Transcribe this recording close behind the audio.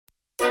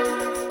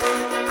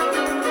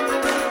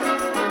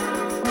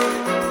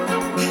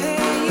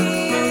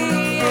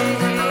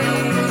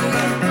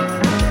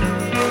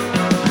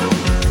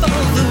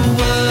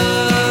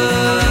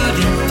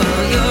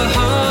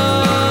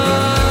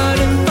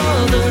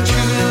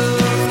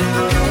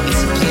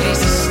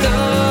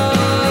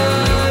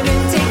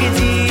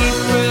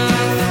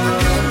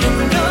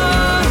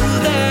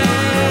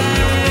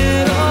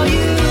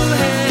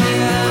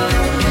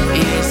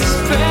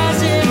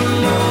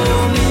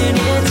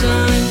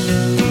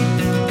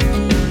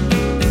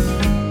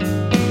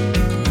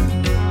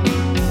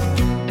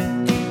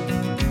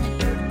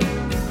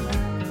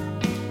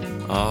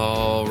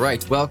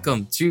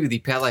Welcome to the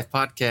Pat Life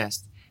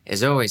Podcast.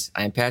 As always,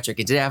 I am Patrick,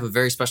 and today I have a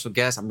very special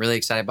guest. I'm really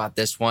excited about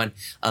this one.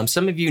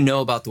 Some of you know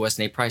about the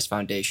Weston A. Price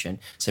Foundation.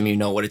 Some of you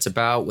know what it's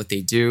about, what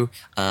they do,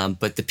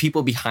 but the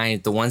people behind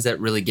it, the ones that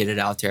really get it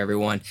out to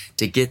everyone,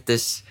 to get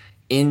this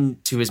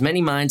into as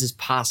many minds as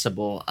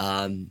possible.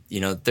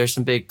 There's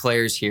some big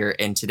players here,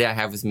 and today I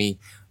have with me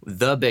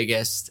the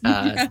biggest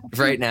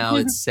right now.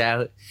 It's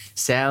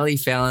Sally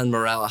Fallon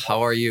Morell.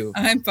 How are you?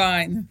 I'm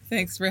fine.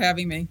 Thanks for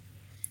having me.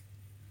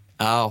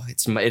 Oh,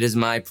 it is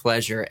my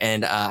pleasure.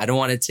 And I don't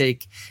want to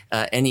take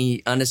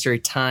any unnecessary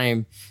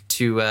time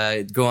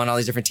to go on all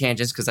these different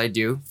tangents, because I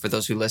do, for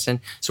those who listen.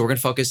 So we're going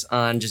to focus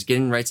on just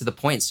getting right to the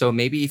point. So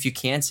maybe if you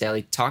can,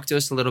 Sally, talk to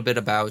us a little bit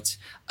about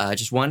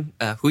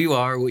who you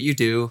are, what you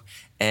do,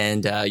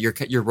 and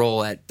your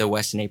role at the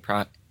Weston A.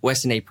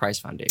 Price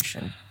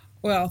Foundation.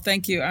 Well,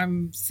 thank you.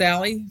 I'm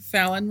Sally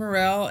Fallon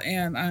Morell,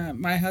 and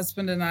my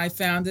husband and I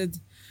founded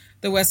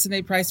the Weston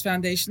A. Price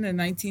Foundation in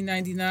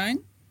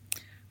 1999.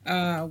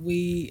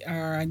 We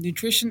are a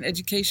nutrition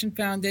education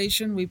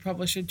foundation. We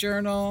publish a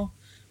journal.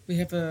 We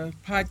have a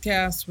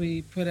podcast.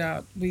 We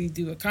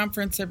do a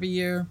conference every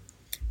year,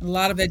 a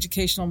lot of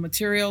educational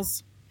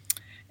materials.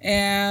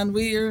 And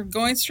we are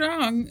going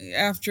strong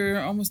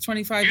after almost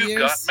 25 years. You've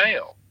got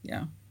mail.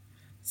 Yeah.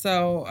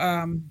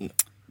 So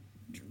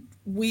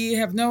we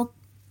have no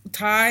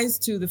ties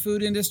to the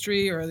food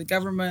industry or the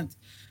government,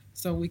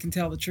 so we can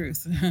tell the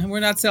truth. We're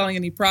not selling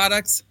any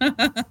products.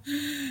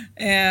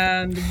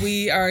 And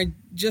we are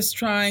just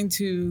trying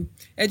to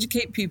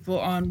educate people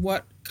on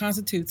what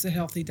constitutes a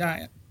healthy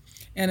diet.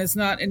 And it's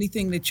not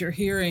anything that you're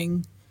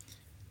hearing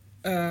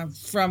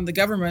from the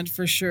government,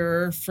 for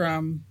sure,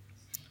 from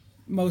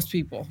most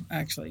people,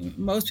 actually.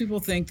 Most people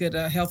think that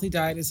a healthy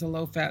diet is a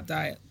low-fat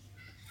diet.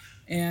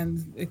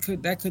 And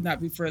that could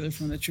not be further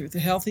from the truth. A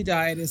healthy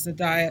diet is a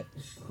diet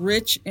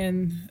rich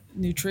in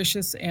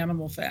nutritious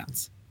animal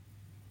fats.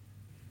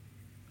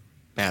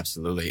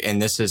 Absolutely.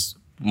 And this is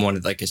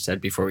like I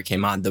said before we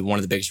came on, one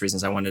of the biggest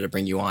reasons I wanted to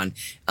bring you on.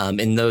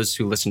 And those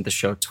who listen to the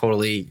show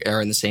totally are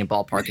in the same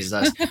ballpark as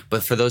us.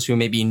 But for those who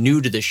may be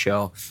new to the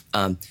show,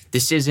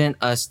 this isn't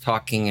us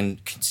talking in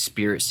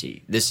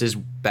conspiracy. This is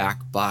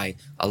backed by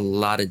a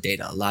lot of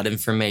data, a lot of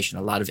information,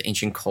 a lot of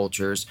ancient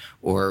cultures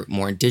or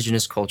more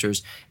indigenous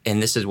cultures.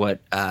 And this is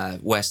what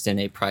Weston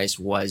A. Price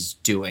was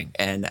doing.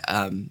 And,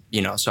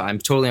 so I'm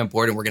totally on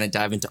board, and we're going to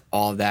dive into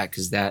all of that,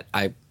 because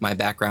my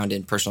background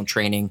in personal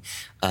training,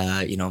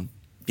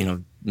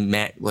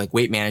 like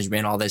weight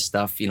management, all this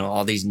stuff,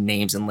 all these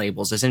names and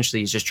labels,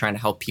 essentially is just trying to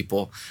help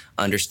people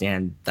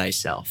understand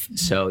thyself. Mm-hmm.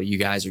 So you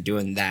guys are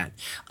doing that.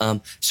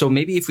 So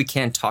maybe if we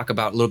can talk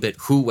about a little bit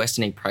who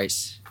Weston A.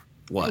 Price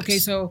was. Okay,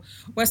 so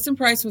Weston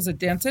Price was a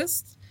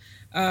dentist.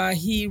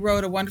 He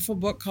wrote a wonderful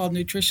book called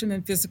Nutrition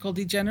and Physical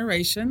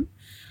Degeneration,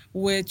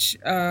 which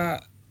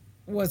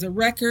was a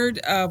record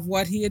of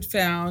what he had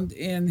found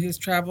in his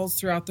travels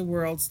throughout the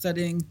world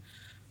studying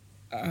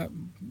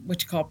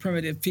what you call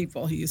primitive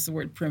people. He used the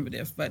word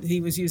primitive, but he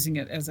was using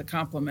it as a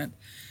compliment.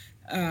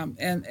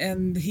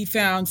 And he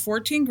found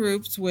 14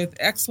 groups with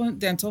excellent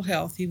dental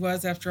health. He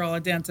was, after all, a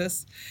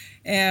dentist.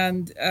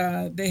 And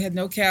they had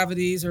no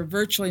cavities, or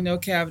virtually no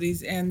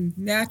cavities, and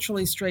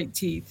naturally straight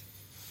teeth,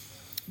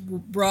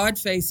 broad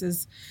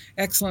faces,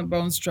 excellent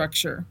bone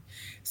structure.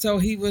 So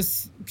he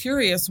was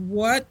curious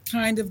what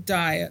kind of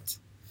diet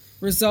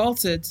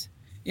resulted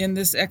in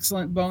this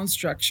excellent bone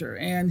structure.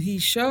 And he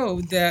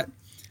showed that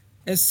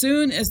as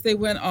soon as they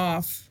went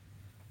off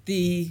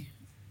the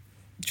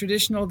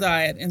traditional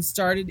diet and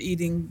started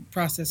eating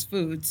processed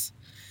foods,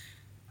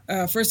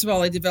 first of all,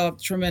 they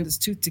developed tremendous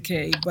tooth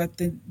decay, but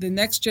the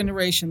next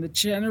generation, the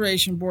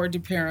generation born to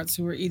parents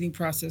who were eating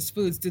processed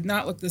foods, did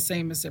not look the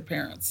same as their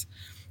parents.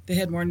 They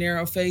had more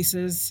narrow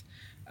faces,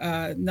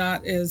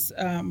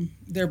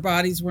 their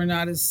bodies were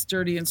not as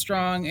sturdy and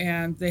strong,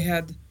 and they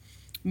had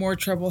more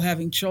trouble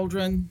having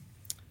children.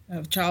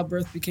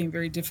 Childbirth became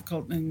very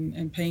difficult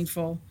and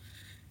painful,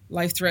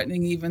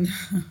 life-threatening even.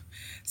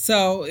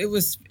 So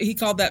he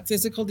called that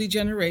physical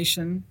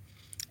degeneration.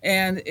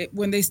 And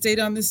when they stayed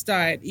on this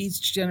diet,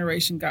 each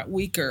generation got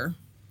weaker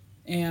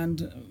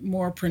and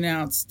more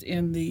pronounced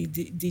in the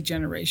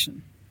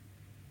degeneration.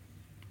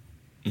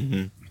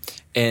 Mm-hmm.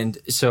 And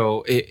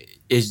so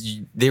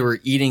they were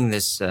eating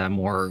this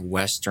more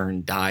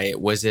Western diet.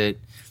 Was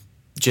it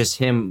just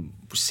him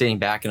sitting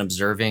back and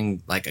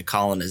observing like a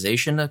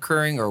colonization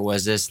occurring, or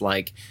was this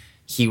like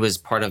he was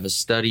part of a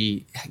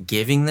study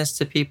giving this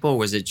to people?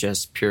 Was it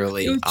just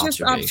purely observation? It was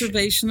just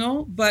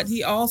observational, but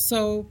he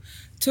also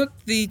took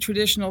the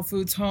traditional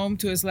foods home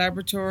to his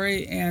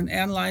laboratory and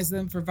analyzed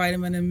them for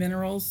vitamin and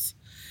minerals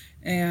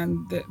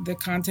and the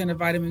content of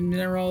vitamin and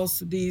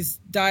minerals. These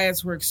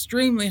diets were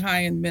extremely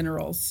high in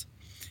minerals,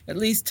 at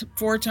least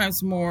 4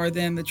 times more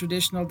than the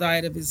traditional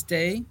diet of his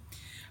day.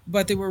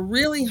 But they were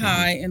really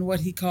high in what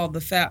he called the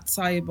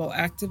fat-soluble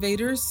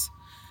activators.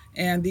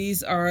 And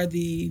these are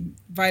the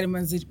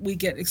vitamins that we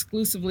get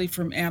exclusively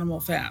from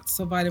animal fats,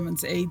 so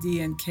vitamins A,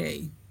 D, and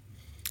K.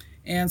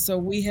 And so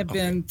we have Okay.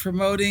 been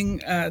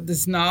promoting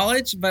this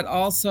knowledge, but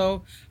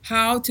also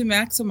how to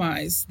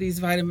maximize these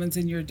vitamins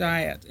in your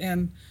diet.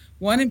 And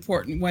one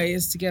important way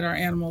is to get our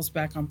animals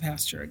back on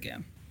pasture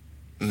again.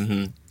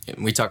 hmm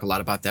We talk a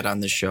lot about that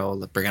on the show.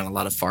 Bring on a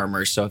lot of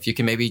farmers. So if you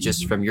can maybe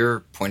just Mhm. from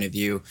your point of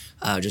view,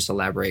 just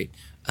elaborate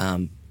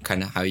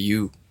kind of how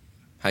you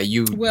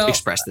Well,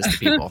 express this to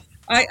people.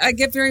 I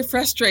get very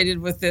frustrated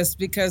with this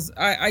because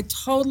I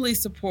totally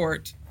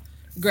support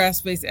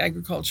grass based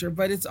agriculture,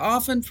 but it's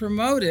often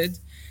promoted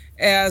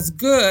as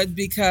good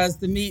because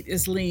the meat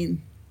is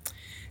lean.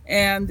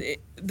 And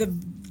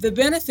the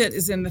benefit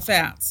is in the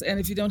fats. And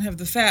if you don't have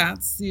the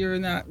fats, you're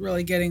not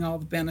really getting all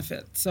the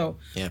benefit. So,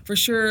 Yeah. for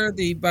sure,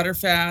 the butter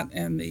fat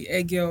and the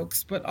egg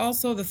yolks, but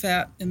also the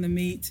fat in the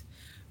meat.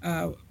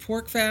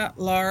 Pork fat,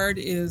 lard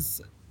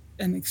is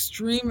an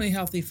extremely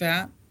healthy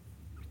fat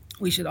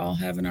we should all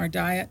have in our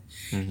diet,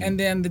 hmm and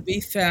then the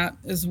beef fat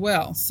as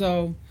well.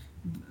 So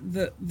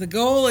the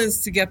goal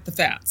is to get the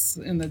fats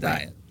in the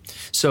Right. diet.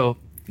 So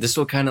this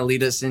will kind of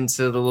lead us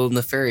into the little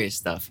nefarious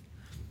stuff.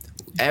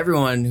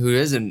 Everyone who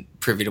isn't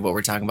privy to what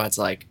we're talking about is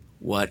like,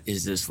 what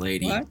is this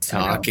lady What?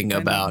 talking I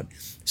know. about?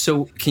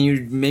 So can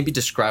you maybe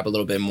describe a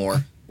little bit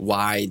more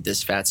why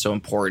this fat's so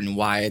important,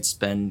 why it's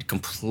been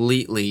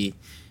completely,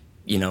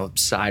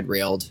 side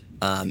railed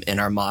in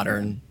our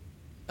modern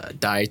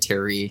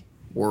dietary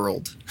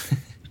world?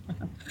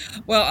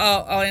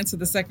 Well, I'll answer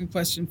the second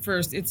question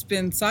first. It's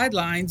been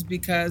sidelined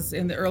because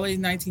in the early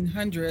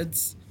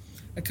 1900s,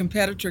 a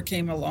competitor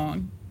came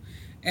along,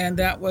 and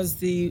that was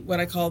the what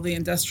I call the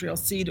industrial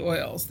seed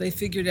oils. They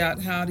figured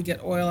out how to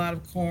get oil out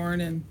of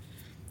corn and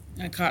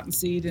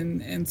cottonseed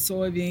and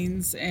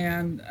soybeans,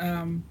 and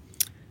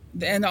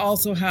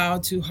also how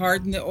to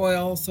harden the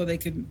oil so they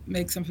could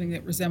make something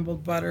that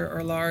resembled butter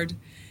or lard.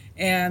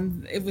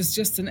 And it was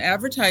just an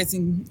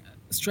advertising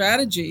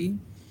strategy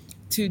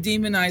to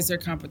demonize their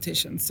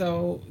competition.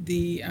 So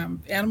the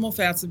animal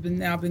fats have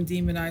now been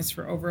demonized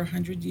for over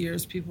 100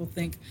 years. People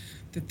think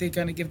that they're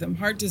going to give them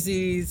heart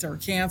disease or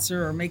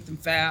cancer or make them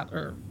fat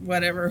or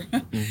whatever,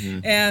 hmm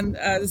and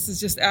this is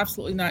just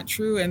absolutely not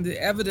true. And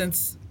the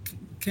evidence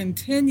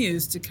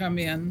continues to come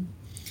in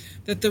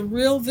that the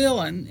real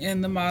villain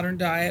in the modern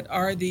diet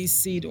are these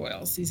seed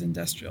oils, these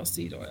industrial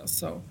seed oils.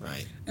 So,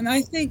 Right. and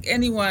I think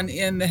anyone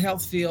in the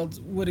health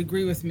field would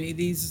agree with me.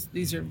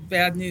 These are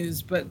bad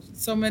news, but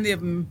so many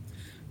of them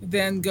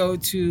then go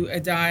to a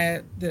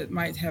diet that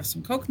might have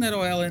some coconut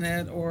oil in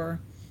it or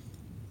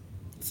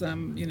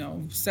some,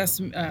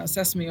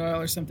 sesame oil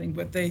or something.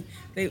 But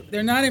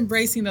they're not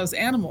embracing those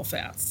animal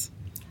fats.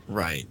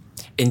 Right.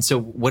 And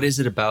so what is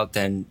it about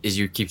then, as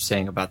you keep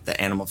saying about the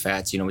animal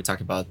fats, we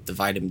talk about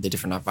the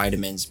different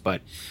vitamins,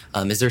 but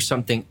is there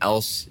something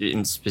else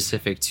in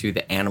specific to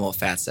the animal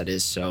fats that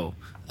is so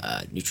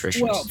Well,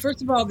 nutritious?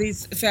 first of all,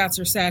 these fats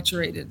are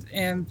saturated,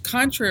 and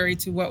contrary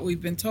to what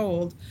we've been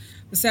told,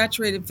 the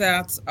saturated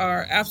fats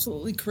are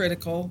absolutely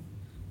critical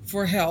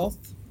for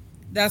health.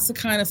 That's the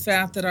kind of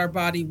fat that our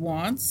body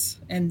wants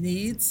and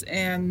needs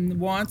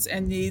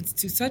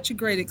to such a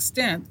great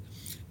extent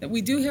that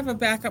we do have a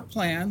backup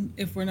plan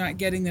if we're not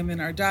getting them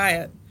in our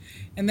diet.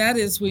 And that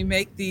is we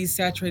make these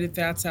saturated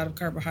fats out of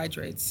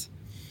carbohydrates.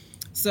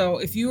 So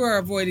if you are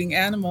avoiding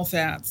animal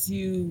fats,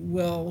 you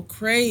will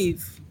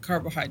crave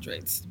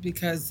carbohydrates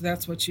because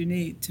that's what you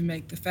need to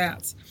make the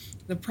fats.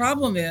 The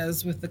problem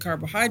is with the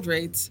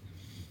carbohydrates,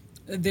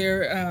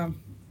 they're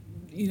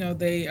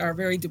they are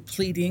very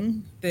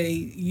depleting. They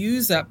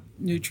use up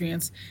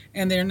nutrients,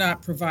 and they're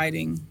not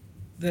providing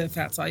the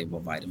fat soluble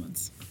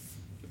vitamins.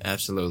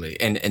 Absolutely.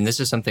 And this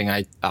is something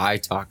I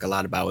talk a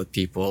lot about with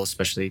people,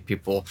 especially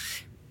people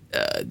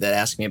that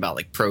ask me about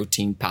like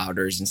protein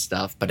powders and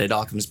stuff, but it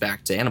all comes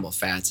back to animal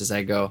fats as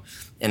I go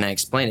and I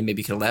explain it.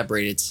 Maybe you can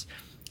elaborate.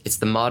 It's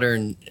the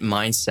modern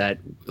mindset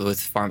with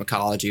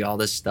pharmacology, all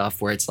this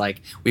stuff where it's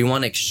like we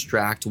want to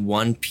extract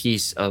one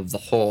piece of the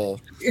whole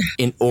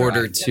in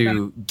order Right. And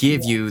to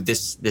give yeah, you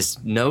this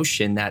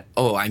notion that,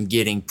 oh, I'm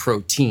getting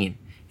protein.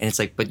 And it's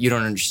like, but you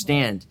don't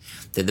understand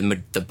that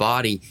the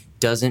body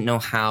doesn't know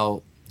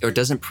how or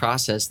doesn't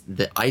process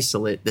the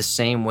isolate the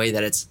same way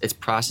that it's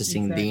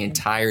processing the exactly.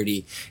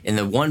 entirety. And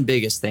the one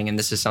biggest thing, and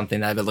this is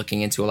something that I've been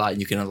looking into a lot, and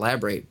you can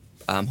elaborate,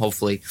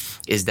 hopefully,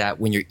 is that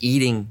when you're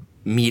eating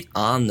meat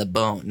on the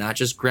bone, not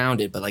just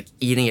grounded, but like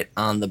eating it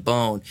on the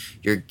bone,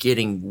 you're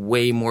getting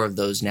way more of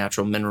those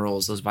natural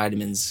minerals, those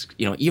vitamins,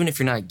 even if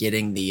you're not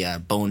getting the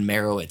bone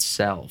marrow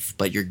itself,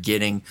 but you're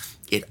getting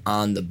it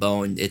on the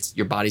bone. It's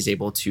your body's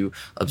able to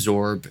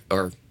absorb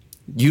or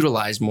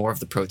utilize more of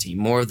the protein,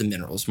 more of the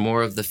minerals,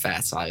 more of the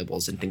fat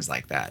solubles and things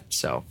like that.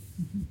 So,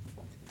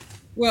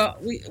 Well,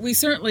 we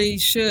certainly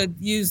should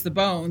use the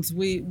bones.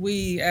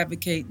 We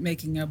advocate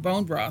making a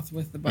bone broth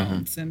with the mhm.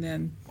 bones, and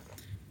then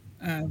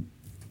uh,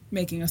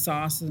 making a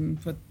sauce and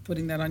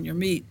putting that on your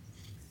meat.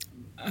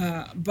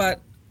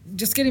 But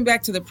just getting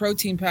back to the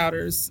protein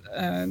powders,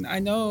 I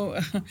know.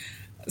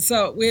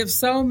 So we have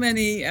so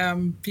many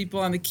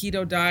people on the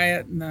keto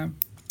diet and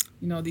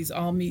these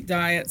all meat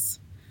diets.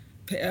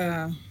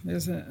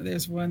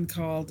 There's one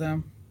called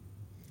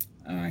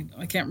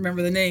I can't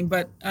remember the name,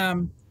 but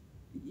yeah,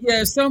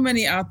 there's so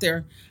many out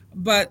there.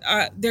 But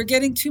they're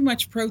getting too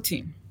much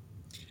protein.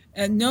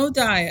 And no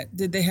diet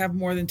did they have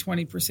more than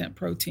 20%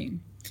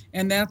 protein.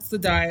 And that's the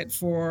diet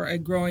for a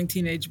growing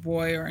teenage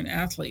boy or an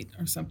athlete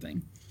or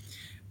something.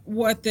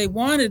 What they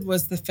wanted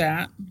was the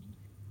fat.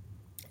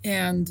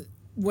 And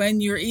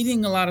when you're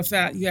eating a lot of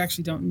fat, you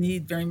actually don't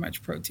need very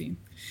much protein.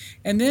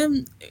 And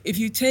then if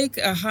you take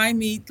a high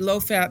meat, low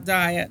fat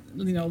diet,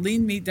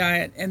 lean meat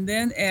diet, and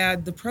then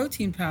add the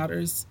protein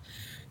powders,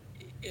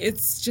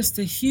 it's just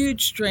a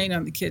huge strain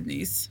on the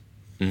kidneys.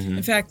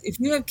 In fact, if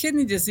you have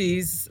kidney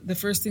disease, the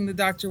first thing the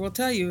doctor will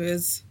tell you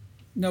is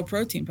no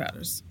protein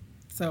powders.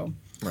 So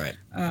Right.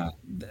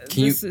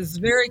 this is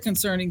very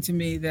concerning to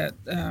me that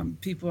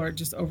people are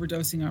just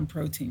overdosing on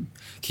protein.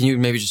 Can you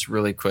maybe just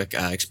really quick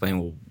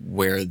explain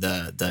where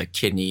the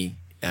kidney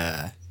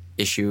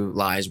issue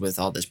lies with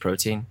all this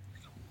protein?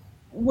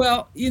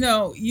 Well,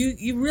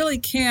 you really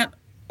can't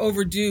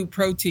overdo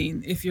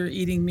protein if you're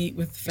eating meat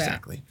with fat.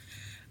 Exactly.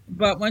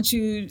 But once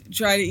you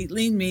try to eat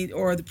lean meat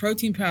or the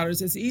protein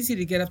powders, it's easy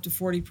to get up to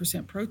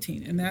 40%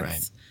 protein. And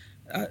that's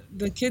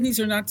the kidneys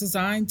are not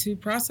designed to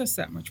process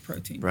that much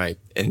protein. Right.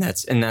 And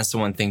that's the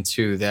one thing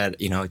too that,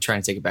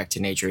 trying to take it back to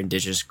nature,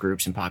 indigenous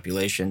groups and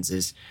populations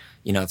is,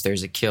 if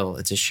there's a kill,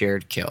 it's a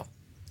shared kill.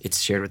 It's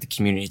shared with the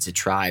community, it's a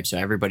tribe. So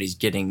everybody's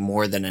getting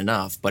more than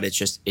enough, but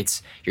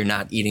you're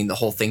not eating the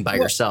whole thing by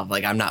yourself.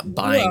 Like I'm not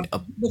buying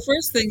the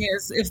first thing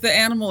is if the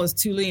animal is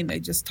too lean,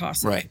 they just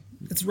toss it. Right.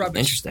 It's rubbish.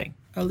 Interesting.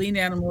 A lean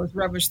animal is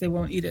rubbish. They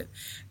won't eat it.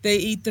 They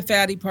eat the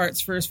fatty parts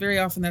first. Very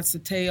often that's the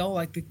tail,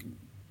 like the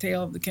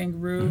tail of the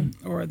kangaroo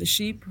or the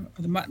sheep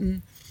or the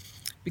mutton,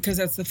 because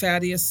that's the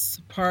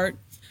fattiest part.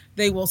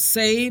 They will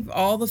save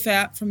all the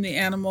fat from the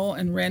animal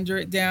and render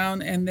it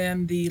down, and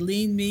then the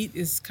lean meat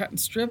is cut in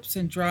strips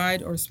and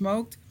dried or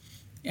smoked.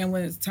 And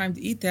when it's time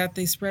to eat that,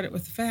 they spread it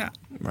with the fat.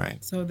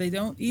 Right. So they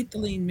don't eat the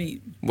lean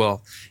meat.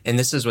 Well, and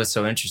this is what's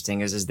so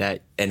interesting is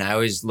that, and I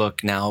always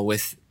look now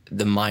with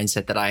the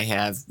mindset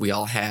that we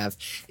all have,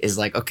 is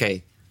like,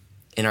 okay,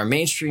 in our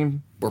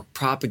mainstream, we're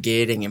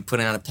propagating and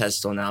putting on a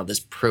pedestal now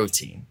this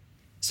protein.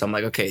 So I'm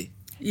like, okay,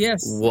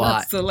 yes, what?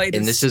 That's the latest.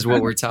 And this is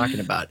what we're talking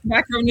about.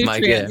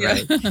 Macronutrient,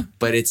 right?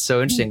 But it's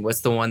so interesting.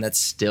 What's the one that's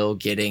still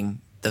getting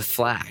the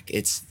flack?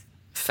 It's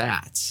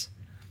fats.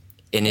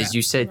 And as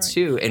you said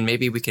too, and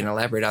maybe we can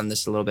elaborate on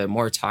this a little bit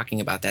more, talking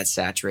about that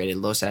saturated,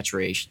 low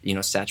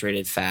saturation,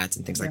 saturated fats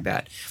and things like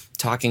that.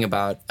 Talking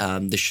about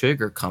the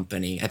sugar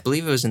company, I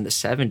believe it was in the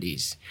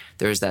 70s.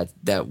 There's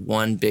that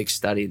one big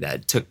study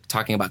that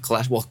talking about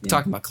cholesterol. Well,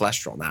 talking about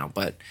cholesterol now,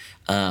 but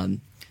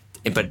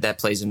that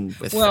plays in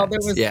with. Well,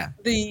 fats. There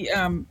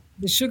was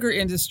the sugar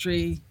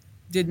industry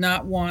did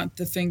not want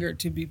the finger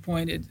to be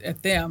pointed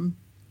at them,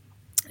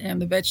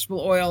 and the vegetable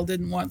oil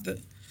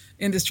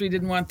industry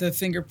didn't want the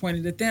finger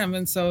pointed at them,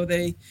 and so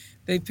they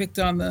picked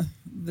on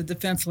the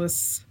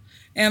defenseless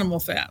animal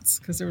fats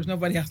because there was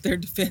nobody out there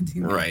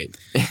defending them. Right.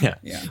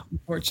 Yeah,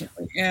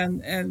 unfortunately.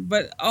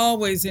 But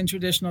always in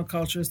traditional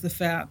cultures, the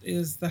fat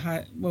is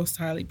the most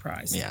highly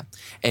prized. Yeah.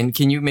 And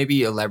can you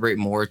maybe elaborate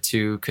more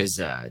too, because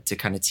to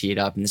kind of tee it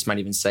up, and this might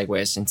even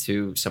segue us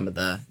into some of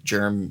the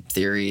germ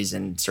theories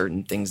and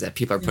certain things that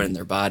people are putting in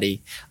their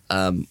body,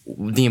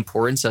 the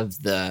importance of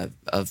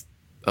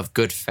of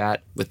good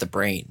fat with the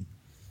brain.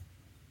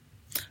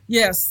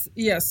 Yes.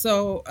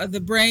 So the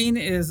brain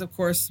is, of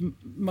course,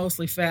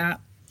 mostly fat.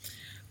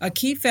 A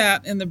key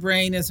fat in the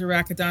brain is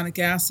arachidonic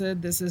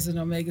acid. This is an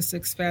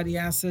omega-6 fatty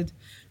acid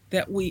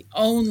that we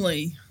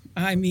only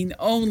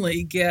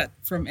get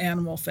from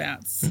animal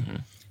fats.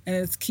 And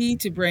it's key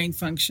to brain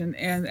function.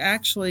 And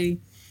actually,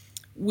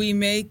 we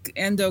make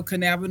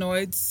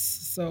endocannabinoids,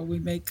 so we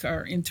make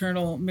our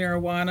internal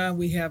marijuana.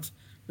 We have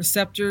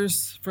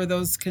receptors for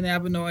those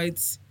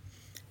cannabinoids,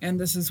 and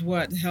this is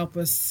what help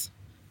us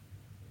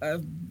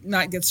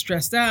not get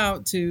stressed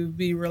out, to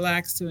be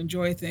relaxed, to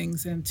enjoy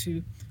things, and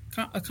to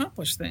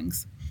accomplish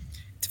things,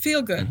 to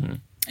feel good.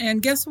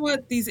 And guess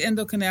what these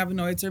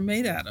endocannabinoids are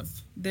made out of?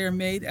 They're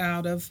made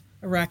out of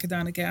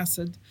arachidonic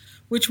acid,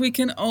 which we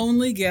can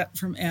only get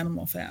from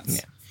animal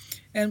fats.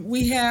 And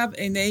we have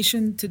a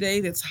nation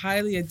today that's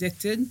highly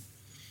addicted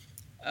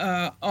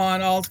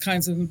on all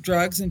kinds of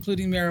drugs,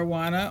 including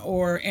marijuana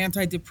or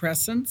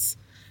antidepressants.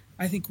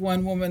 I think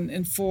 1 woman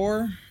in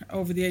 4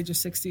 over the age of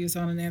 60 is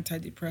on an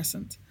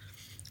antidepressant.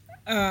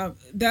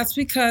 That's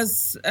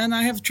because, and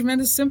I have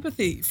tremendous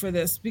sympathy for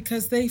this,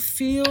 because they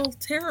feel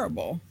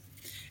terrible.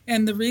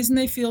 And the reason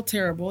they feel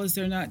terrible is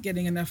they're not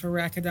getting enough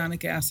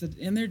arachidonic acid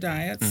in their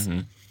diets.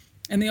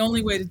 And the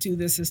only way to do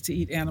this is to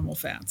eat animal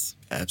fats.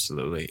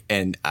 Absolutely.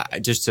 And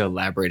just to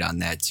elaborate on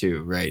that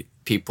too, right?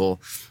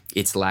 People,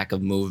 it's lack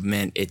of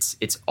movement. It's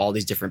all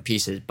these different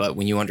pieces. But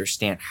when you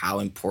understand how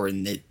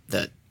important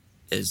that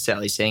as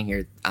Sally's saying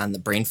here on the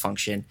brain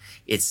function,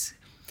 it's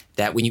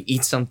that when you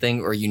eat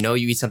something, or you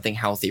eat something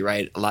healthy,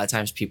 right? A lot of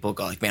times people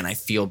go like, man, I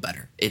feel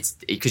better. It's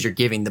because you're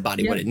giving the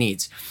body what it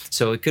needs.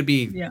 So it could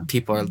be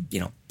people are,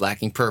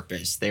 lacking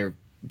purpose. They're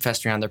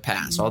festering on their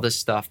past, all this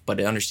stuff. But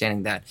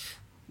understanding that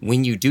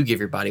when you do give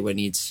your body what it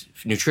needs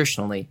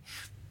nutritionally,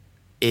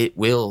 it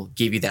will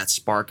give you that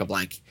spark of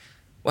like,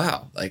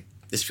 wow, like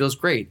this feels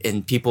great.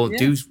 And people Yeah,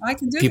 do, I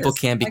can do people this.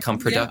 can become I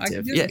can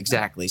productive. do Yeah, this.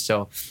 exactly.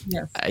 So,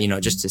 Yes.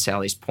 just to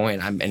Sally's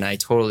point, and I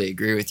totally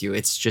agree with you.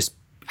 It's just,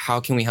 how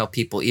can we help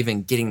people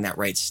even getting that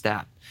right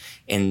step?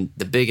 And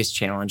the biggest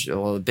challenge,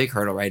 well, the big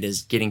hurdle, right,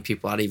 is getting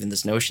people out of even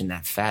this notion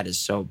that fat is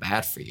so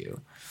bad for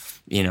you,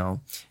 you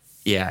know?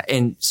 Yeah.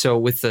 And so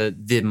with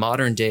the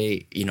modern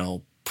day,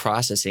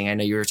 processing, I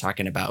know you were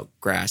talking about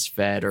grass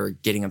fed or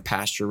getting them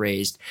pasture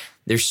raised.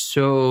 There's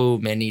so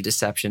many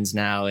deceptions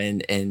now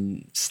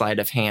and sleight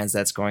of hands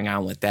that's going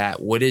on with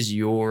that. What is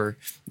your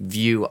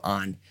view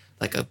on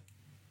like a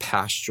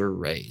pasture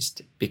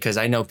raised? Because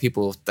I know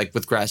people like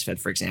with grass fed,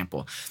 for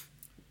example,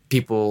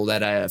 people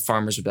that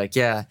farmers would be like,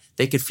 yeah,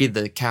 they could feed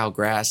the cow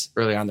grass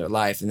early on in their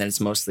life, and then it's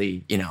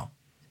mostly,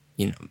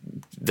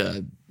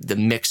 the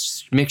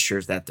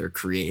mixtures that they're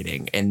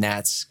creating, and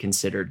that's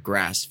considered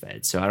grass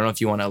fed. So I don't know if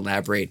you want to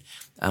elaborate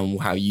on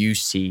how you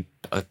see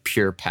a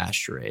pure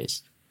pasture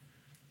raised.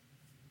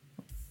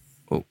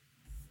 Oh,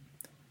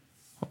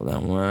 hold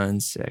on one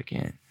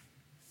second.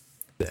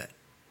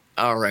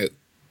 All right.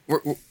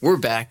 We're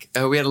back.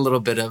 We had a little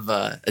bit of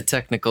a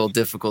technical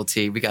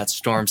difficulty. We got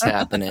storms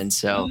happening,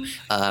 so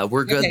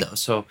we're good Okay. though.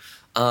 So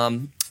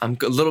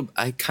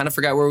I kind of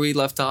forgot where we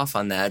left off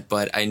on that,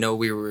 but I know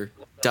we were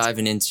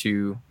diving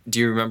into. Do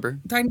you remember?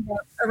 Talking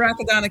about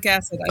arachidonic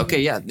acid, I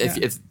Okay, think. yeah. Yeah.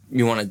 If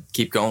you want to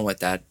keep going with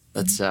that,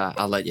 let's.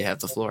 I'll let you have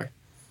the floor.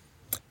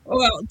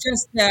 Well,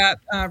 just that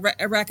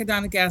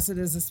arachidonic acid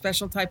is a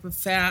special type of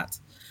fat.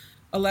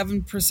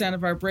 11%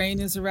 of our brain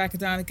is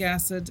arachidonic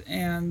acid,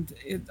 and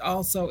it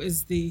also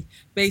is the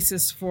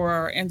basis for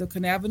our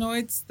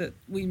endocannabinoids that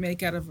we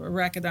make out of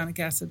arachidonic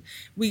acid.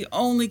 We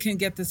only can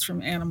get this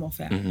from animal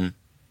fat. Mm-hmm.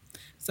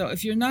 So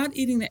if you're not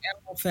eating the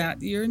animal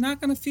fat, you're not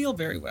going to feel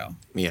very well.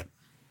 Yeah.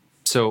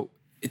 So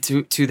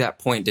to that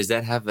point, does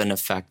that have an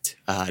effect?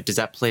 Does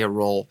that play a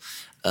role,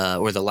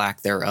 or the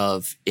lack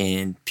thereof,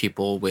 in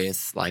people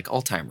with like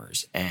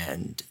Alzheimer's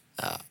and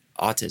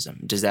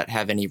autism? Does that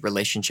have any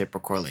relationship or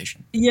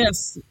correlation?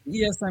 Yes,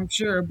 yes, I'm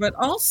sure. But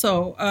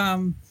also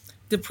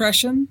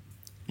depression,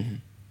 Mm-hmm.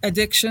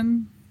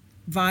 addiction,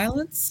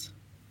 violence.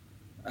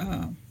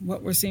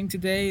 What we're seeing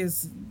today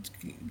is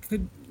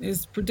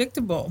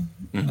predictable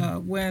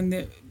Mm-hmm.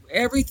 when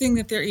everything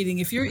that they're eating.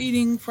 If you're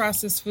eating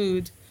processed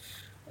food,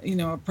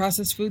 a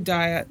processed food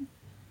diet,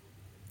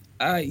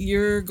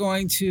 you're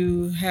going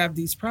to have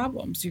these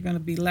problems. You're going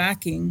to be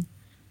lacking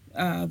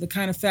the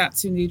kind of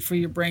fats you need for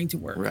your brain to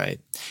work. Right.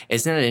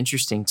 Isn't it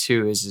interesting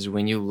too? Is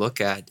when you look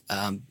at,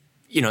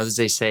 as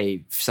they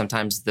say,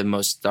 sometimes the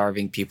most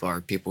starving people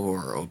are people who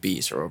are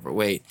obese or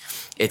overweight.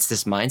 It's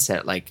this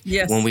mindset, like when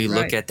Yes, we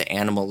look right. at the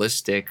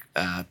animalistic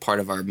part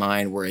of our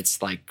mind, where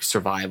it's like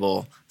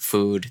survival,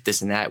 food,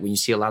 this and that. When you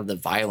see a lot of the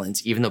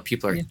violence, even though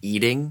people are Yeah.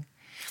 eating,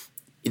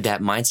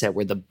 that mindset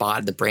where the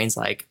brain's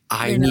like,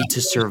 I They're not need to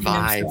nourishing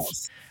survive.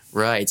 themselves.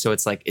 Right. So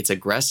it's like, it's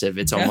aggressive.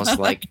 It's Yeah. almost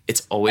like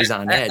it's always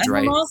on edge, And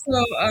I'm right?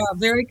 also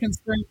very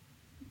concerned.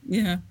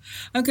 Yeah,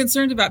 I'm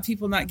concerned about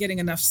people not getting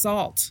enough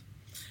salt.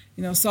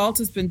 Salt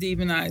has been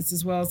demonized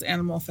as well as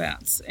animal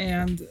fats,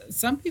 and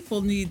some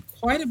people need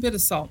quite a bit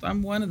of salt.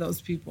 I'm one of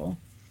those people.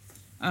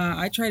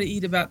 I try to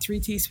eat about 3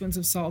 teaspoons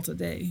of salt a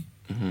day,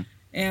 Hmm.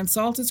 and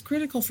salt is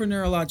critical for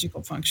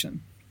neurological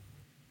function.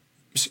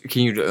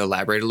 Can you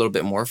elaborate a little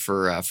bit more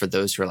for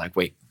those who are like,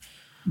 wait,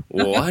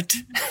 what?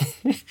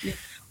 Yeah.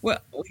 Well,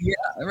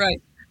 yeah,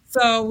 right.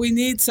 So we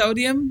need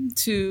sodium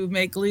to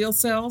make glial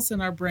cells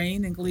in our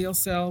brain, and glial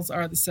cells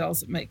are the cells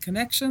that make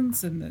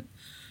connections and that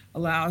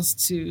allow us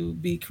to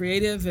be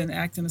creative and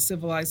act in a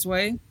civilized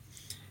way.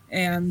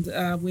 And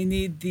we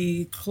need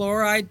the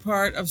chloride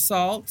part of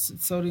salt,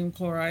 sodium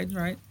chloride,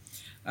 right,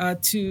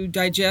 to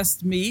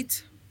digest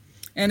meat.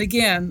 And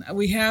again,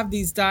 we have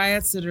these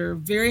diets that are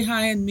very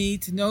high in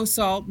meat, no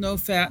salt, no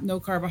fat, no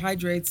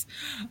carbohydrates.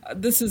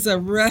 This is a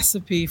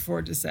recipe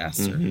for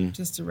disaster, Hmm.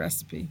 just a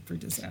recipe for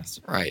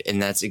disaster. Right.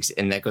 And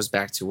and that goes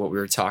back to what we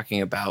were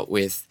talking about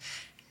with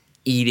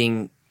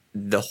eating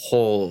the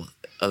whole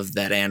of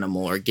that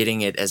animal, or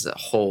getting it as a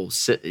whole,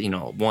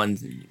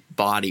 one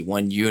body,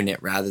 one unit,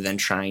 rather than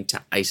trying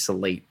to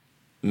isolate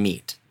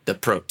meat, the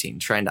protein,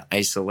 trying to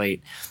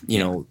isolate, you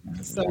Yeah. know,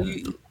 So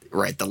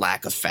right, the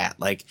lack of fat.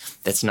 Like,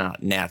 that's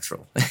not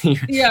natural.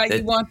 yeah, you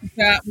That, want the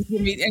fat with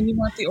your meat, and you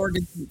want the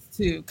organ meats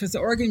too, because the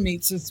organ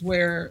meats is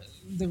where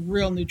the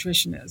real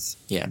nutrition is.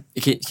 yeah.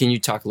 Can you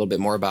talk a little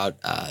bit more about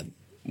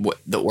what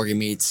the organ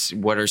meats?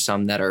 What are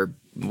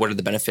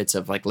the benefits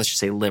of, like, let's just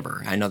say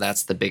liver? I know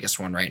that's the biggest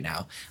one right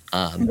now.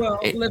 Well,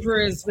 It,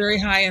 liver is very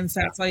high in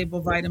fat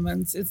soluble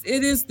vitamins. It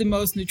is the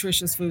most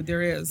nutritious food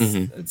there is.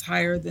 mhm, It's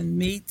higher than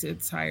meat.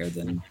 It's higher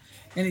than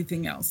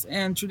anything else.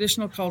 And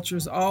traditional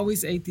cultures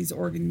always ate these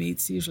organ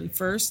meats usually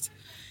first,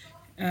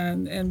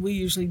 and we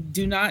usually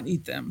do not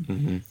eat them.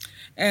 mhm,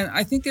 And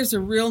I think there's a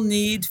real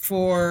need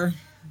for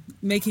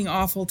making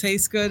offal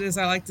taste good, as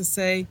I like to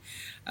say,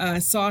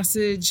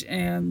 sausage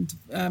and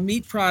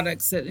meat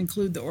products that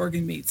include the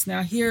organ meats.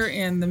 Now, here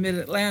in the Mid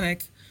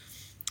Atlantic,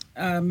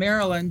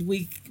 Maryland,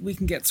 we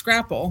can get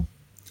scrapple,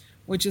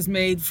 which is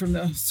made from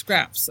the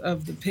scraps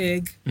of the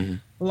pig, Mm-hmm.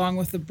 along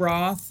with the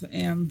broth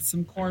and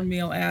some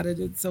cornmeal added.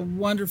 It's a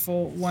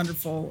wonderful,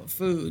 wonderful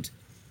food.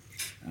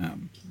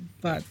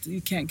 But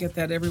you can't get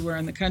that everywhere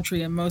in the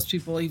country, and most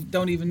people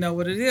don't even know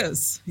what it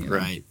is.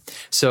 Right.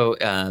 So,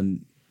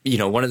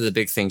 one of the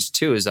big things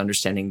too is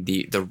understanding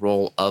the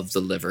role of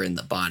the liver in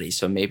the body.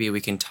 So maybe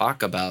we can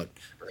talk about,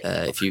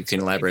 if you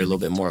can elaborate a little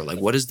bit more, like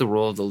what is the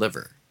role of the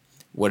liver?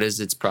 What is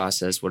its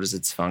process? What is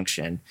its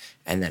function?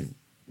 And then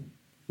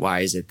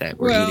why is it that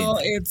we're eating? Well,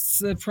 it's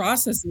the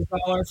process of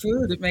all our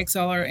food. It makes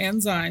all our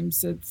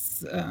enzymes.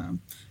 It's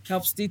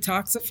helps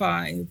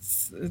detoxify.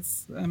 It's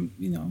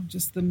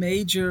just the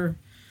major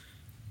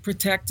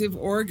protective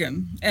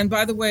organ. And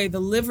by the way, the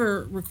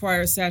liver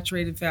requires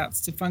saturated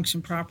fats to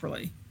function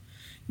properly.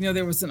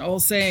 There was an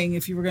old saying: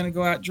 if you were going to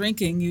go out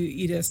drinking, you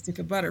eat a stick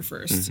of butter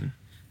first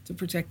to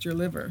protect your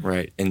liver.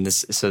 Right. And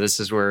this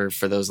is where,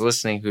 for those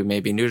listening who may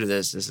be new to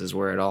this is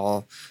where it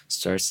all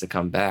starts to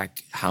come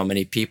back. How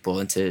many people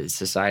into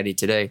society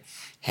today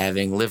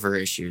having liver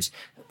issues?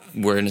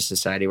 We're in a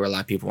society where a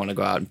lot of people want to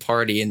go out and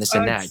party and this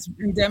and that. It's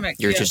endemic.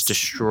 You're yes. just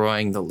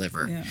destroying the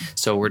liver. Yeah.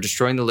 So we're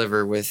destroying the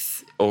liver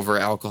with over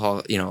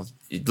alcohol,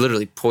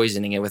 literally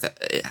poisoning it with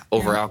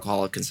over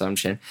alcoholic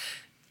consumption,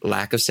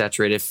 lack of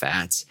saturated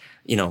fats,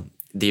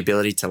 the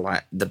ability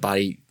to the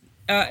body.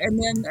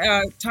 And then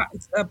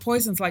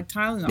poisons like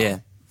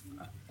Tylenol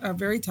are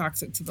very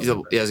toxic to the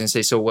liver. Yeah, I was going to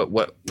say, so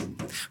what,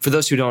 for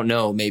those who don't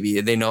know,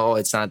 maybe they know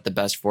it's not the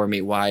best for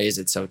me. Why is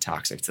it so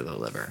toxic to the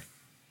liver?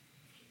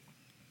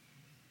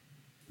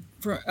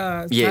 For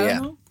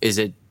Tylenol? Is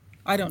it?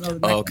 I don't know the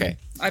mechanism. Oh, okay.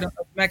 I don't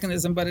know the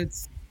mechanism, but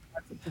it's...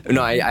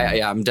 No,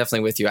 I'm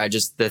definitely with you.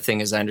 The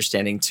thing is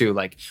understanding too,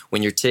 like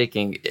when you're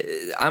taking,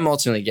 I'm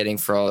ultimately getting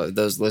for all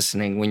those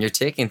listening, when you're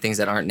taking things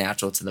that aren't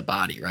natural to the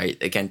body,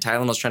 right? Again,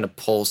 Tylenol's trying to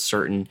pull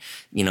certain,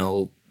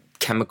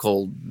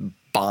 chemical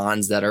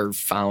bonds that are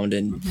found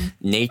in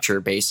nature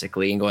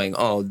basically and going,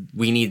 oh,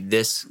 we need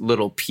this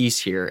little piece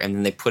here. And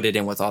then they put it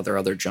in with all their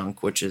other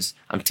junk, which is,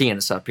 I'm teeing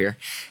us up here.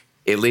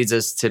 It leads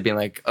us to being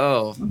like,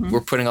 oh,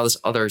 we're putting all this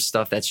other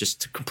stuff that's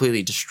just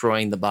completely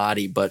destroying the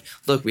body. But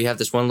look, we have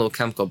this one little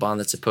chemical bond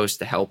that's supposed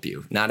to help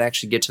you, not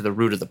actually get to the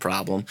root of the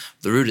problem,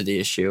 the root of the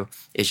issue.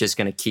 It's just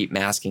going to keep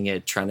masking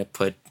it, trying to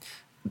put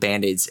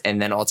Band-Aids.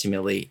 And then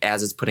ultimately,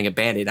 as it's putting a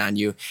Band-Aid on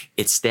you,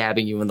 it's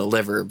stabbing you in the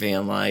liver,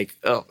 being like,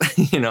 oh,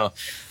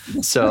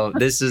 So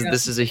this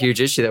is a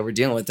huge issue that we're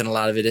dealing with. And a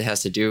lot of it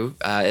has to do,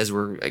 as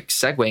we're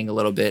segueing a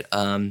little bit,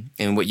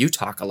 and what you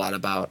talk a lot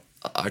about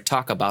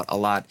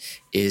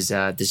is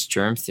this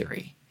germ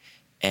theory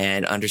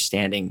and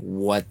understanding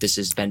what this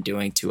has been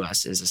doing to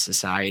us as a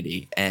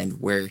society,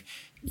 and where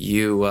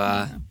you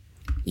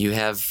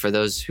have, for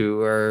those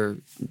who are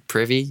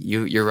privy,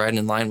 you're right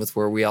in line with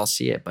where we all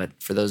see it. But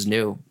for those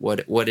new,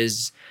 what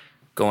is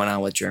going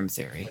on with germ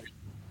theory?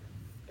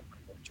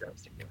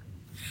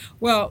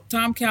 Well,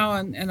 Tom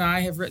Cowan and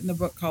I have written a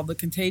book called The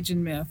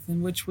Contagion Myth,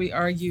 in which we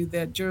argue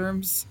that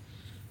germs,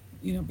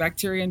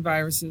 bacteria and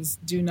viruses,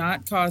 do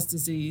not cause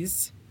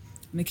disease.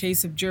 In the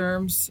case of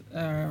germs,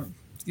 in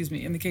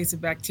the case of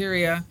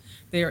bacteria,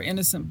 they are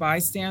innocent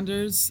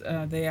bystanders.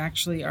 They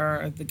actually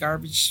are the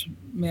garbage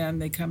men.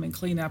 They come and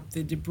clean up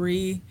the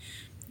debris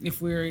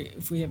if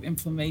we have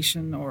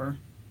inflammation or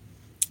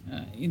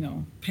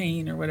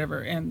pain or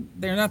whatever. And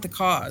they're not the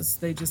cause.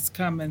 They just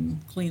come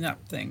and clean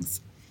up things.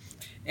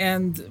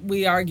 And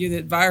we argue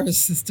that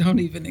viruses don't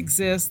even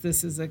exist.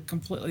 This is a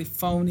completely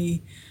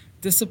phony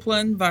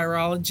discipline,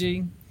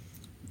 virology.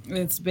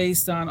 It's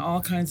based on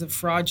all kinds of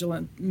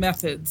fraudulent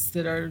methods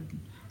that are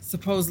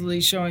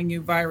supposedly showing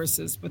you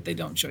viruses, but they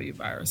don't show you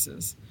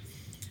viruses.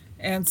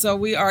 And so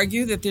we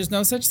argue that there's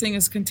no such thing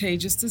as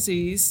contagious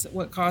disease.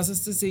 What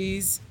causes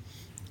disease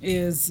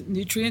is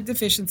nutrient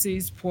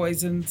deficiencies,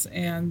 poisons,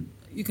 and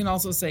you can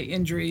also say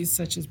injuries,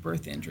 such as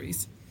birth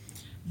injuries.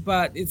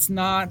 But it's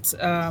not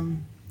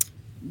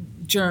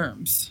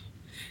germs.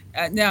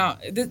 Now,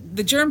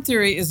 the germ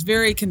theory is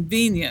very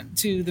convenient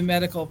to the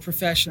medical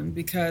profession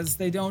because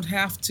they don't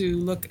have to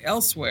look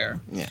elsewhere.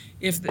 Yeah.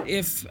 If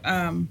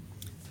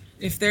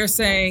they're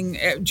saying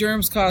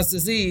germs cause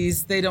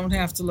disease, they don't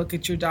have to look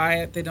at your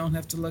diet. They don't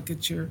have to look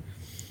at your,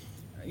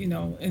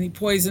 any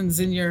poisons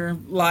in your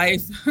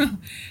life,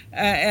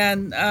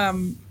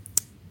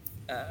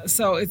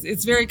 so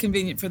it's very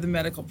convenient for the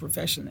medical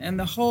profession. And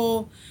the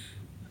whole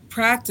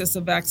practice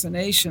of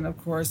vaccination, of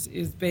course,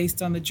 is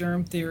based on the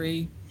germ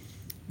theory.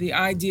 The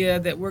idea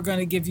that we're going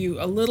to give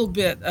you a little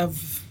bit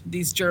of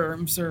these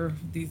germs or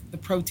the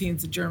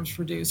proteins the germs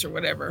produce or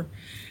whatever,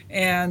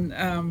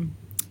 and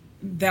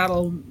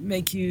that'll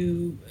make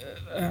you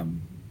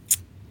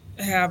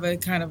have a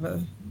kind of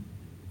a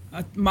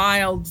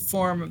mild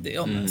form of the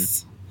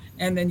illness,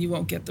 and then you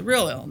won't get the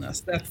real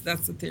illness.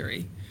 That's the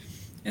theory.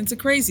 And it's a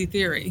crazy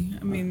theory.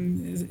 I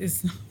mean,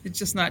 it's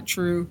just not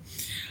true.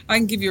 I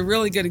can give you a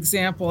really good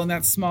example, and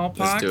that's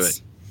smallpox.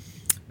 Let's do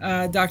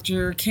it.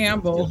 Dr.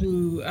 Campbell,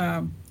 who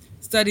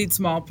studied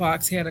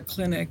smallpox, had a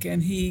clinic,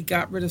 and he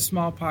got rid of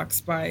smallpox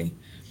by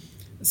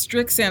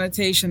strict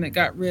sanitation that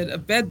got rid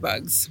of bed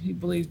bugs. He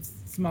believed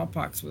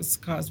smallpox was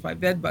caused by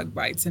bed bug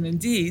bites, and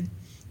indeed,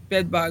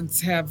 bed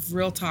bugs have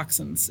real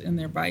toxins in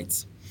their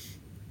bites.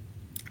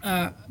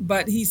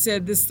 But he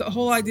said this the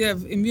whole idea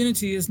of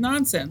immunity is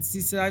nonsense.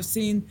 He said, I've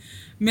seen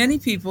many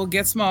people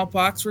get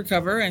smallpox,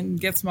 recover, and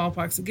get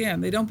smallpox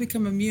again. They don't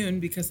become immune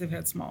because they've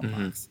had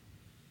smallpox.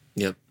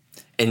 Yep.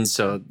 And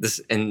so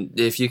and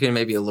if you can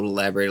maybe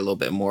elaborate a little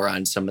bit more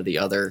on some of the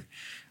other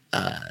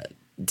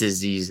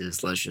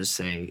diseases, let's just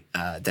say,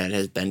 that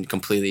has been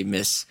completely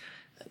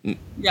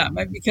Yeah,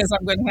 because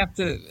I'm going to have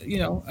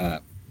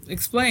to,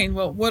 explain,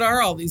 well, what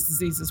are all these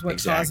diseases?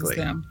 What causes Exactly.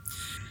 them?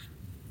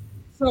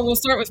 So we'll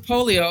start with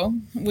polio,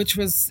 which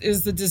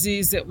is the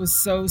disease that was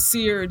so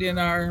seared in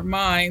our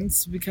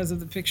minds because of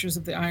the pictures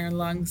of the iron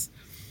lungs.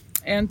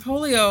 And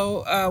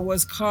polio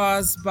was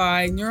caused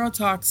by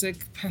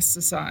neurotoxic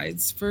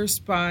pesticides,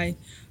 first by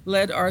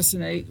lead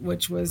arsenate,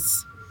 which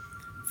was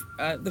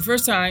the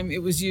first time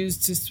it was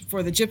used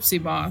for the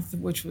gypsy moth,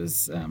 which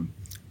was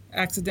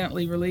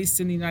accidentally released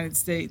in the United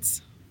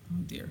States.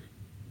 Oh dear.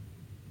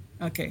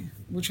 Okay,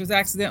 which was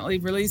accidentally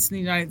released in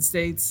the United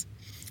States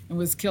and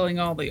was killing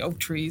all the oak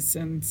trees.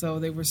 And so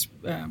they were,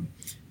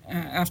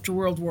 after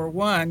World War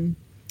One,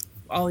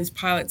 all these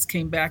pilots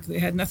came back. They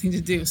had nothing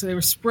to do. So they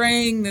were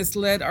spraying this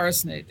lead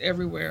arsenate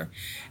everywhere.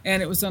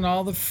 And it was on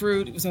all the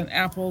fruit. It was on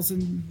apples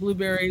and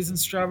blueberries and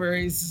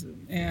strawberries.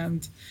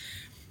 And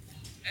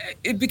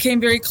it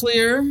became very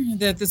clear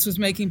that this was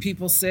making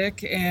people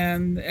sick.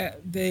 And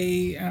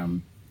they,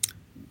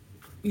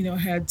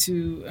 had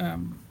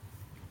to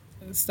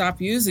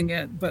stop using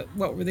it. But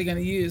what were they going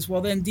to use?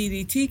 Well, then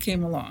DDT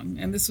came along.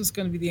 And this was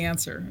going to be the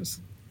answer. It was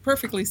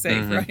perfectly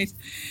safe, right?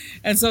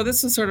 And so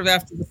this was sort of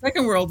after the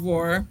Second World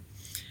War.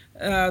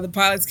 The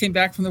pilots came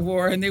back from the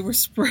war and they were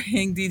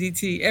spraying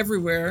DDT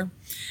everywhere.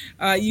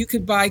 You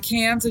could buy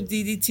cans of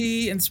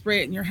DDT and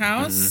spray it in your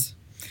house.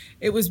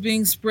 It was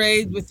being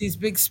sprayed with these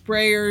big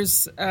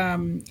sprayers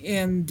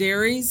in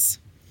dairies.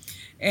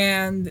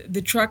 And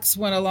the trucks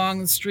went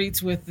along the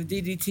streets with the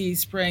DDT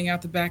spraying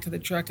out the back of the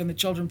truck and the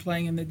children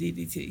playing in the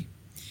DDT.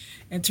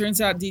 And it turns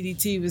out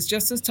DDT was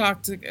just as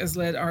toxic as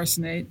lead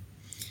arsenate.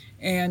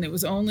 And it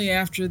was only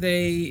after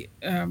they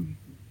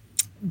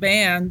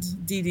banned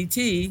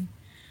DDT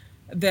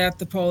that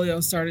the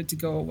polio started to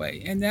go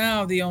away. And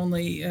now the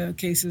only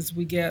cases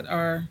we get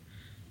are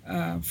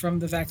from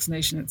the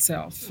vaccination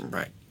itself.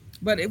 Right.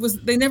 But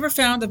they never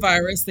found a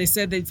virus. They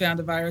said they'd found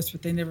a virus,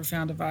 but they never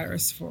found a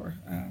virus for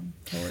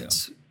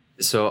polio.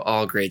 So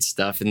all great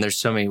stuff. And there's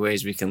so many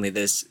ways we can lead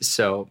this.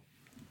 So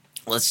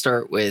let's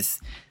start with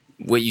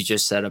what you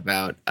just said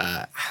about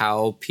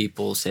how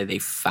people say they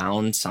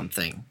found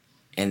something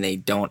and they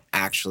don't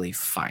actually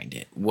find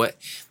it. What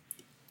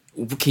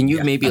can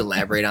you maybe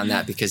elaborate on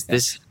that? Because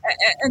this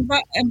and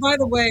by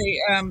the way,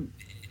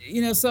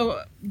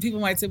 so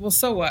people might say, well,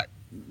 so what?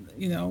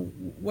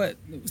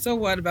 So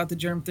what about the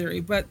germ theory?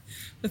 But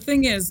the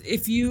thing is,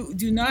 if you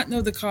do not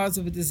know the cause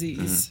of a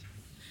disease,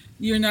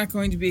 you're not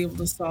going to be able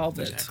to solve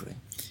it. Exactly.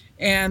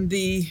 And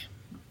the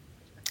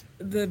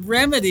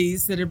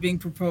remedies that are being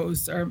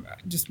proposed are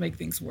just make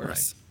things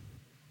worse.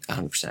 Right.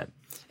 100%.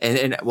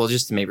 And well,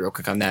 just to maybe real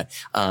quick on that,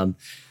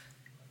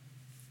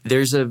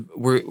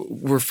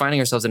 we're finding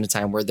ourselves in a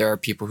time where there are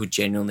people who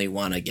genuinely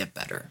want to get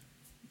better.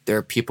 There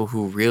are people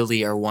who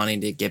really are wanting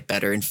to get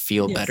better and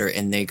feel better,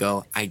 and they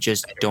go, I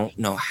just don't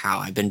know how.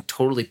 I've been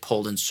totally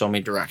pulled in so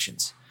many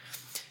directions.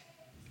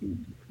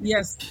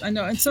 Yes, I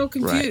know. And so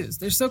confused. Right.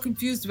 They're so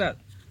confused about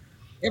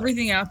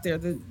everything out there.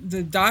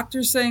 The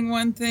doctor's saying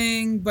one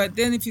thing, but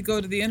then if you go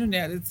to the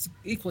internet, it's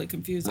equally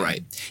confusing.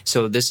 Right.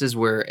 So this is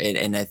where,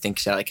 and I think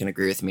Sally can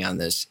agree with me on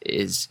this,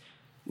 is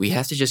we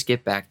have to just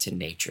get back to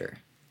nature.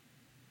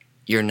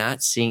 You're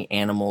not seeing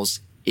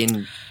animals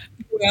in...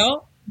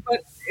 Well...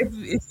 But if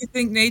you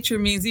think nature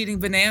means eating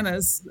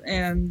bananas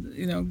and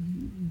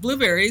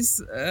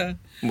blueberries,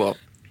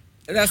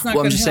 that's not.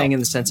 Well, I'm just saying in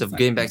the sense of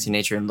getting back to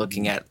nature and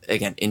looking at,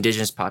 again,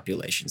 indigenous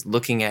populations,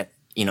 looking at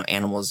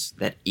animals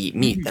that eat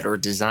meat that are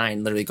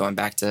designed, literally going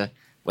back to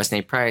Weston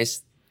A.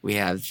 Price. We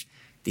have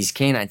these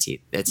canine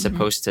teeth that's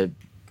supposed to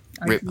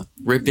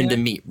rip into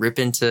meat, rip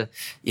into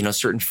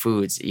certain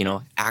foods,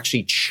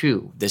 actually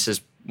chew. This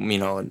is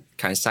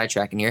kind of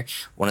sidetracking here.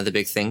 One of the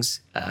big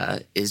things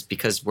is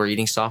because we're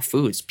eating soft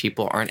foods.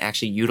 People aren't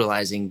actually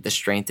utilizing the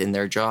strength in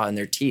their jaw and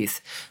their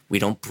teeth. We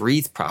don't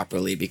breathe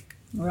properly.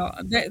 Well,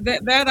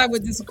 that I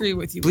would disagree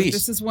with you. Please. But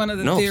this is one of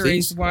the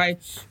theories why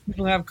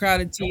people have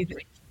crowded teeth.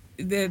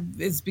 That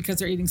is because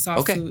they're eating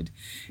soft food.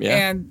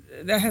 Yeah. And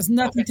that has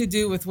nothing to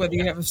do with whether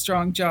you have a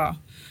strong jaw.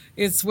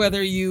 It's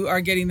whether you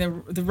are getting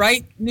the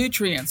right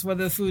nutrients,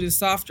 whether the food is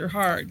soft or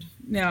hard.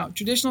 Now,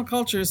 traditional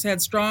cultures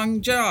had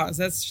strong jaws.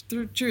 That's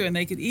true, and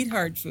they could eat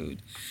hard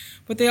food.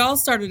 But they all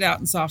started out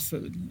in soft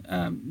food.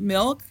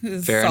 Milk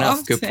is Fair soft.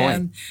 Enough. Good point.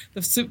 And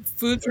the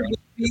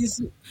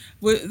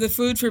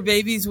food for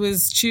babies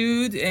was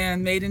chewed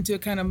and made into a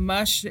kind of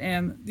mush.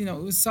 And, it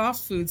was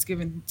soft foods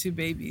given to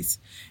babies.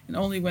 And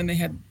only when they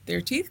had their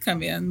teeth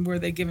come in were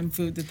they given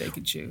food that they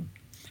could chew.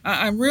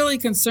 I'm really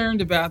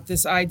concerned about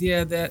this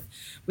idea that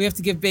we have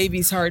to give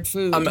babies hard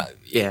food.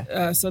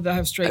 So they'll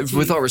have straight teeth.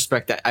 With all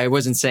respect, I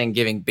wasn't saying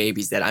giving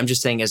babies that. I'm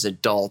just saying as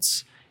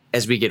adults,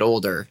 as we get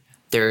older,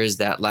 there is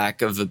that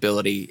lack of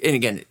ability. And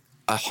again,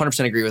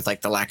 100% agree with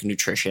like the lack of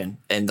nutrition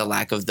and the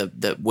lack of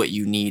the what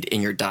you need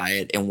in your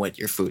diet and what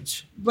your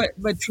foods. But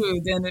true,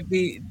 then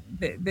they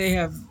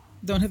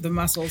don't have the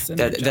muscles in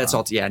their jaw. That's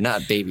all. Yeah,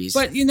 not babies.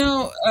 But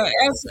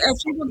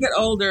as people get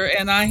older,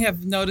 and I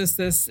have noticed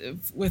this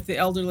with the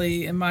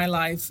elderly in my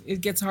life, it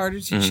gets harder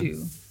to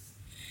chew.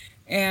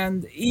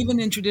 And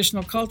even in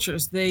traditional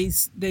cultures, they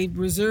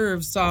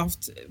reserve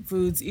soft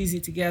foods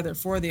easy to gather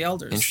for the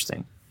elders.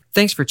 Interesting.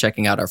 Thanks for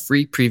checking out our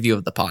free preview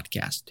of the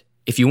podcast.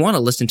 If you want to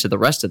listen to the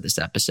rest of this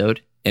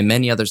episode and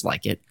many others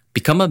like it,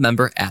 become a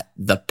member at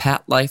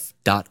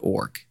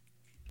thepatlife.org.